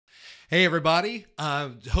Hey, everybody.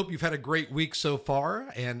 Hope you've had a great week so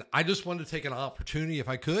far. And I just wanted to take an opportunity, if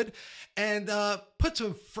I could, and put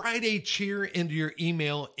some Friday cheer into your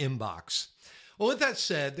email inbox. Well, with that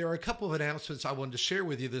said, there are a couple of announcements I wanted to share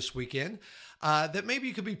with you this weekend that maybe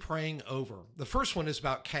you could be praying over. The first one is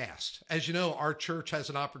about Cast. As you know, our church has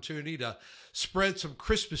an opportunity to spread some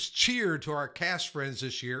Christmas cheer to our Cast friends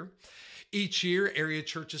this year. Each year, area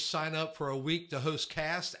churches sign up for a week to host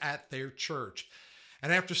Cast at their church.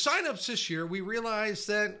 And after signups this year, we realized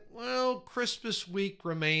that, well, Christmas week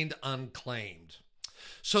remained unclaimed.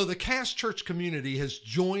 So the Cast Church community has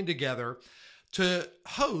joined together to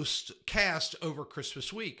host Cast over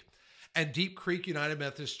Christmas week. And Deep Creek United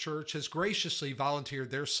Methodist Church has graciously volunteered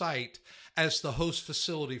their site as the host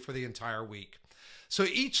facility for the entire week. So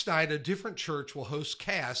each night, a different church will host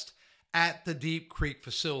Cast at the Deep Creek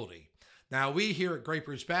facility. Now, we here at Great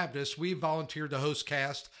Bridge Baptist, we volunteered to host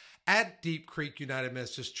Cast at Deep Creek United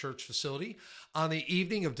Methodist Church facility on the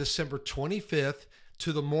evening of December 25th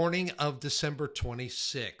to the morning of December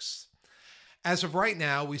 26th. As of right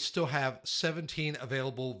now, we still have 17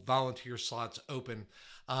 available volunteer slots open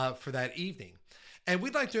for that evening. And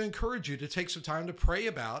we'd like to encourage you to take some time to pray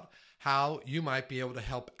about how you might be able to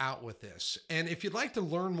help out with this. And if you'd like to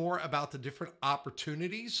learn more about the different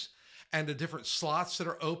opportunities and the different slots that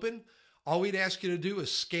are open, all we'd ask you to do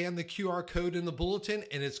is scan the QR code in the bulletin,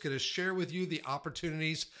 and it's going to share with you the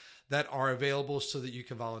opportunities that are available so that you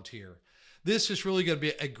can volunteer. This is really going to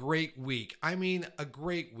be a great week. I mean, a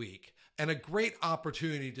great week and a great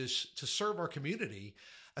opportunity to serve our community,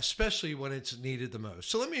 especially when it's needed the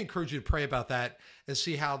most. So let me encourage you to pray about that and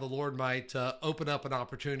see how the Lord might open up an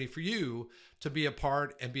opportunity for you to be a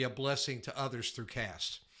part and be a blessing to others through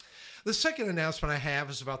Cast. The second announcement I have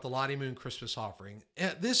is about the Lottie Moon Christmas offering.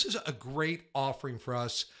 This is a great offering for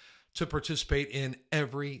us to participate in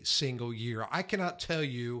every single year. I cannot tell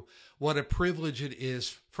you what a privilege it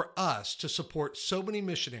is for us to support so many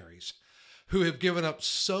missionaries who have given up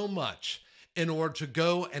so much in order to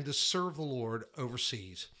go and to serve the Lord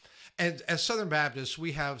overseas. And as Southern Baptists,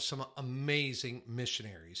 we have some amazing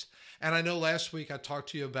missionaries. And I know last week I talked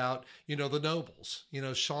to you about, the Nobles,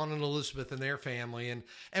 Sean and Elizabeth and their family.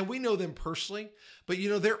 And we know them personally. But,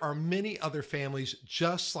 there are many other families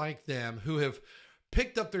just like them who have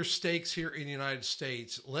picked up their stakes here in the United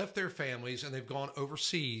States, left their families, and they've gone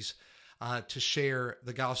overseas to share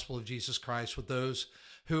the gospel of Jesus Christ with those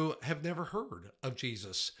who have never heard of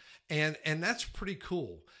Jesus. And that's pretty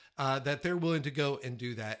cool. That they're willing to go and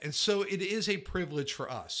do that. And so it is a privilege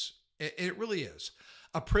for us. It really is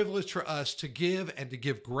a privilege for us to give and to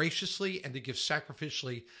give graciously and to give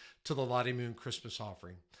sacrificially to the Lottie Moon Christmas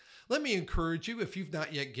offering. Let me encourage you, if you've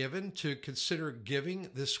not yet given, to consider giving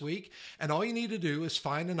this week. And all you need to do is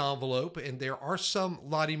find an envelope. And there are some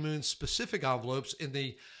Lottie Moon specific envelopes in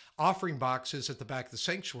the offering boxes at the back of the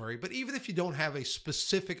sanctuary. But even if you don't have a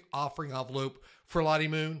specific offering envelope for Lottie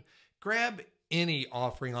Moon, grab any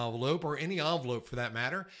offering envelope or any envelope for that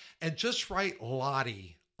matter, and just write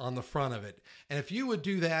Lottie on the front of it. And if you would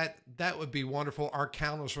do that, that would be wonderful. Our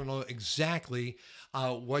counters will know exactly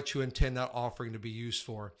what you intend that offering to be used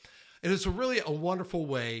for. It is really a wonderful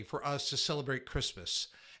way for us to celebrate Christmas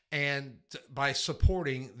and by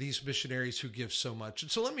supporting these missionaries who give so much. And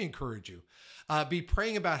so let me encourage you, be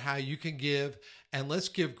praying about how you can give, and let's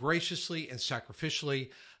give graciously and sacrificially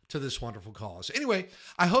to this wonderful cause. Anyway,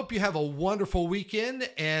 I hope you have a wonderful weekend,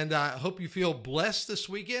 and I hope you feel blessed this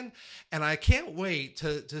weekend. And I can't wait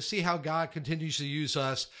to see how God continues to use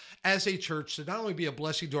us as a church to not only be a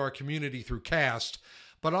blessing to our community through Cast,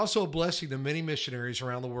 but also a blessing to many missionaries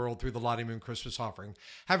around the world through the Lottie Moon Christmas offering.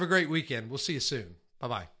 Have a great weekend. We'll see you soon.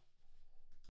 Bye-bye.